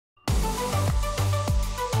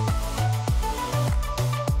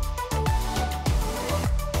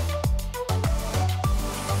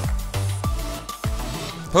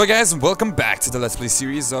Hello guys and welcome back to the Let's Play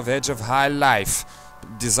series of Edge of High Life.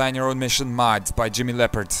 Design Your Own Mission mod by Jimmy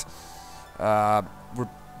Leopard. We're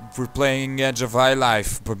playing Edge of High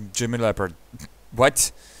Life by Jimmy Leopard.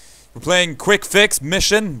 What? We're playing Quick Fix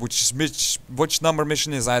Mission, which number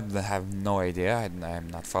mission is I have no idea, I'm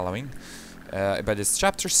not following. But it's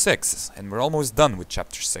chapter 6 and we're almost done with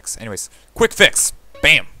chapter 6. Anyways, Quick Fix!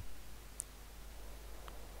 Bam!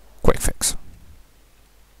 Quick Fix.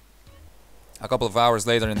 A couple of hours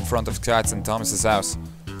later in front of Katz and Thomas's house.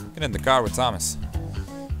 Get in the car with Thomas.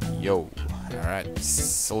 Yo, alright,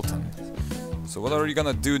 Sultan. So what are you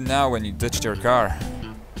gonna do now when you ditched your car?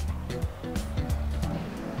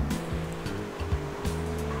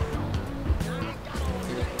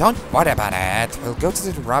 Don't worry about it. We'll go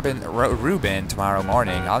to the Reuben tomorrow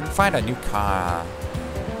morning. I'll find a new car.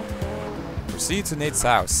 Proceed to Nate's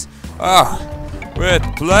house. Oh, with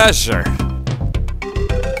pleasure.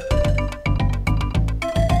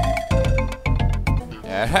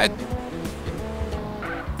 Alright.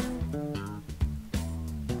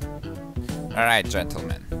 Alright,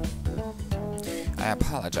 gentlemen. I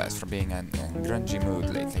apologize for being in a grungy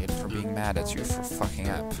mood lately and for being mad at you for fucking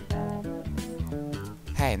up.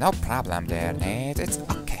 Hey, no problem there, Nate. It's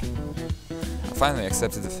okay. I finally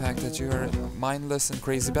accepted the fact that you are mindless and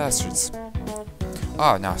crazy bastards.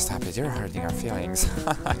 Oh, no, stop it. You're hurting our feelings.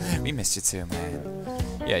 We missed you too, man.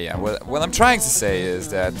 Yeah, well, what I'm trying to say is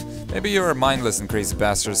that maybe you're mindless and crazy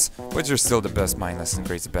bastards, but you're still the best mindless and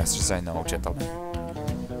crazy bastards I know, gentlemen.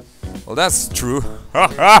 Well, that's true.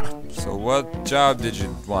 So what job did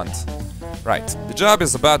you want? Right, the job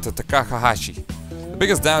is about the Takahashi. The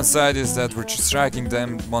biggest downside is that we're striking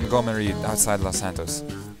them Montgomery outside Los Santos.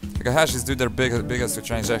 Takahashis do their biggest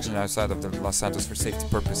transaction outside of the Los Santos for safety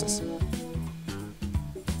purposes.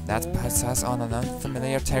 That puts us on an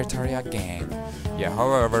unfamiliar territory again. Yeah,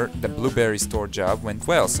 however, the Blueberry store job went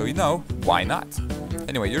well, so you know, why not?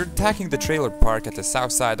 Anyway, you're attacking the trailer park at the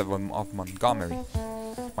south side of Montgomery.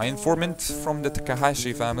 My informant from the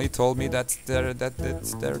Takahashi family told me that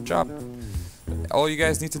it's their job. All you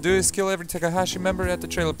guys need to do is kill every Takahashi member at the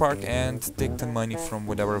trailer park and take the money from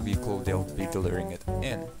whatever vehicle they'll be delivering it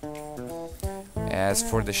in. As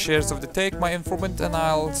for the shares of the take, my informant and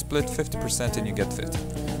I'll split 50% and you get 50.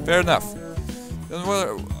 Fair enough. Then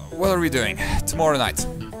what are we doing? Tomorrow night.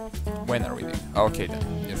 When are we doing? Okay then.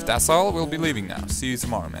 If that's all, we'll be leaving now. See you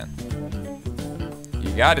tomorrow, man. You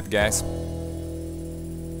got it, guys.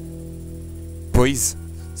 Boys.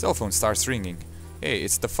 Cell phone starts ringing. Hey,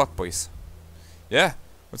 it's the fuckboys. Yeah?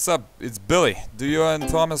 What's up? It's Billy. Do you and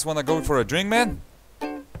Thomas wanna go for a drink, man?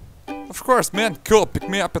 Of course, man. Cool. Pick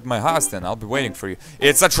me up at my house then. I'll be waiting for you.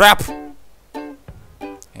 It's a trap!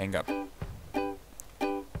 Hang up.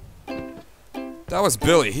 That was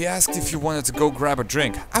Billy. He asked if you wanted to go grab a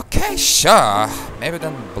drink. Okay, sure. Maybe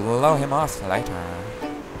then blow him off later.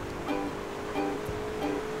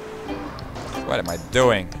 What am I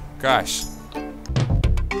doing? Gosh.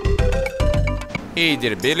 Hey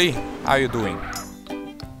there, Billy. How you doing?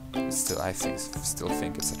 I still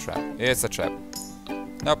think it's a trap. It's a trap.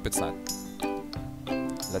 Nope, it's not.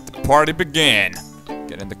 Let the party begin.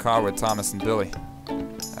 Get in the car with Thomas and Billy.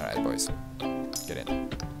 Alright, boys. Get in.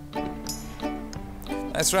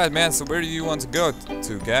 That's right, man. So where do you want to go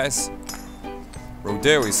to, guys?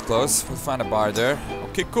 Rodeo is close. We'll find a bar there.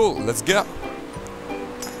 Okay, cool. Let's go.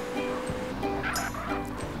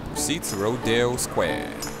 Proceed to Rodeo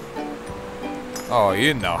Square. Oh,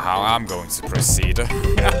 you know how I'm going to proceed. Dude.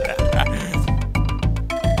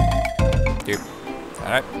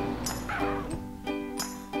 Alright.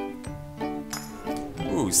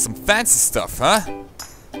 Ooh, some fancy stuff, huh?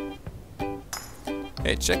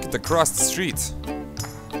 Hey, check it across the street.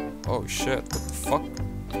 Oh shit, what the fuck?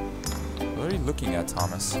 What are you looking at,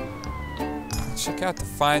 Thomas? Check out the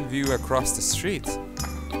fine view across the street.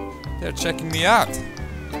 They're checking me out.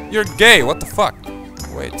 You're gay, what the fuck?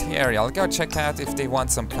 Wait, here, I'll go check out if they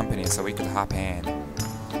want some company so we could hop in.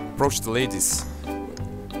 Approach the ladies.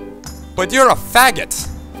 But you're a faggot!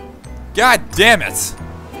 God damn it!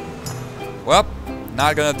 Well,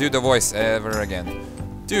 not gonna do the voice ever again.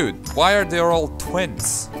 Dude, why are they all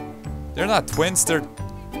twins? They're not twins, they're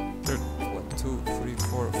 1, 2, 3,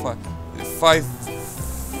 4,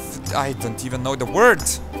 5. I don't even know the word.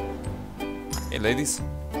 Hey ladies,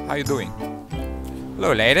 how you doing?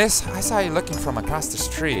 Hello ladies, I saw you looking from across the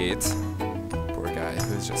street. Poor guy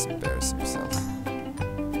who's just embarrassed himself.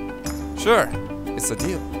 Sure, it's a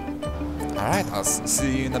deal. Alright, I'll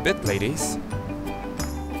see you in a bit, ladies.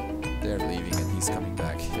 They're leaving and he's coming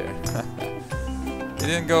back here. It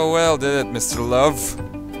didn't go well, did it, Mr. Love?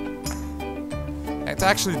 It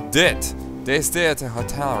actually did. They stay at a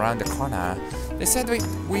hotel around the corner. They said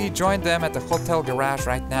we joined them at the hotel garage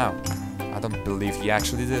right now. I don't believe he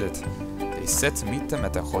actually did it. They said to meet them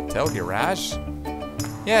at the hotel garage?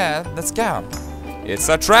 Yeah, let's go. It's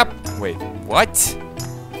a trap! Wait, what?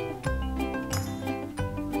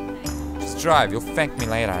 Just drive, you'll thank me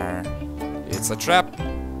later. It's a trap.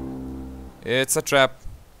 It's a trap.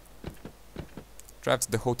 Drive to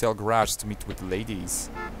the hotel garage to meet with ladies.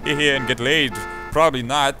 Hehe, and get laid. Probably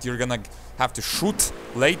not, you're gonna have to shoot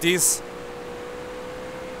ladies.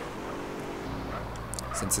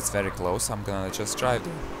 Since it's very close, I'm gonna just drive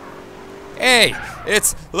there. Hey!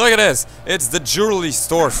 Look at this! It's the jewelry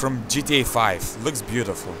store from GTA 5. Looks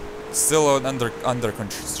beautiful. Still under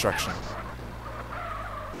construction.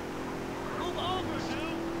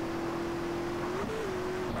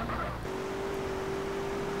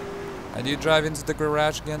 How do you drive into the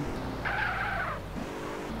garage again?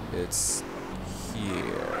 It's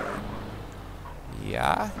here.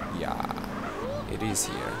 Yeah? Yeah. It is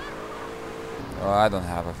here. Oh, I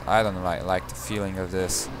don't like the feeling of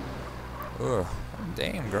this. Ugh,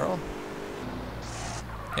 damn, girl.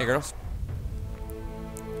 Hey, girls.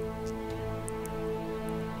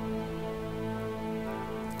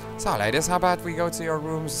 So, ladies, how about we go to your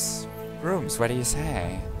rooms? What do you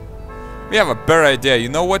say? We have a better idea. You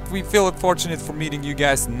know what? We feel fortunate for meeting you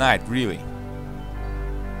guys tonight, really.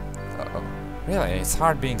 Uh-oh. Really? It's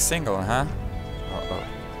hard being single, huh? Uh-oh.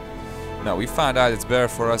 No, we found out it's better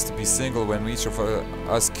for us to be single when each of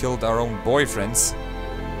us killed our own boyfriends.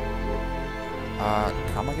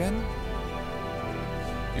 Come again?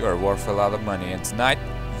 You are worth a lot of money, and tonight,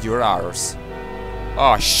 you're ours.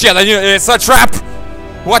 Oh shit, I knew it's a trap!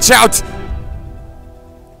 Watch out!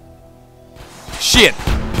 Shit!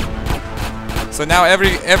 So now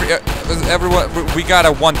everyone, we got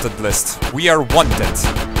a wanted list. We are wanted.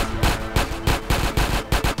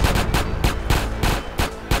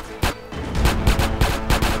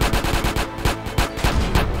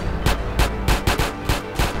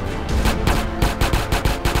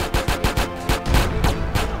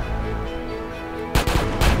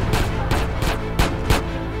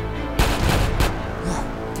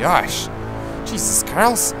 Gosh, Jesus,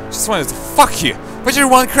 Carlos, just wanted to fuck you, but you're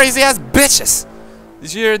one crazy ass bitches.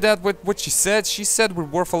 Did you hear that? What she said? She said we're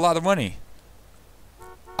worth a lot of money.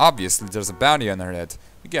 Obviously, there's a bounty on her head.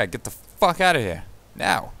 We gotta get the fuck out of here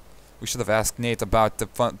now. We should have asked Nate about the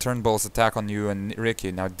Turnbull's attack on you and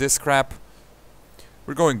Ricky. Now this crap,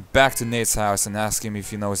 we're going back to Nate's house and ask him if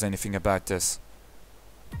he knows anything about this.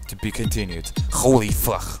 To be continued. Holy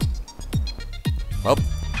fuck. Well,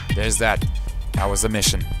 there's that. That was the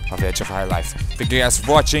mission of Edge of High Life. Thank you guys for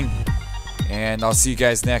watching, and I'll see you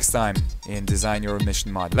guys next time in Design Your Mission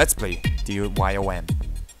mod. Let's play DYOM.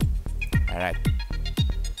 Alright.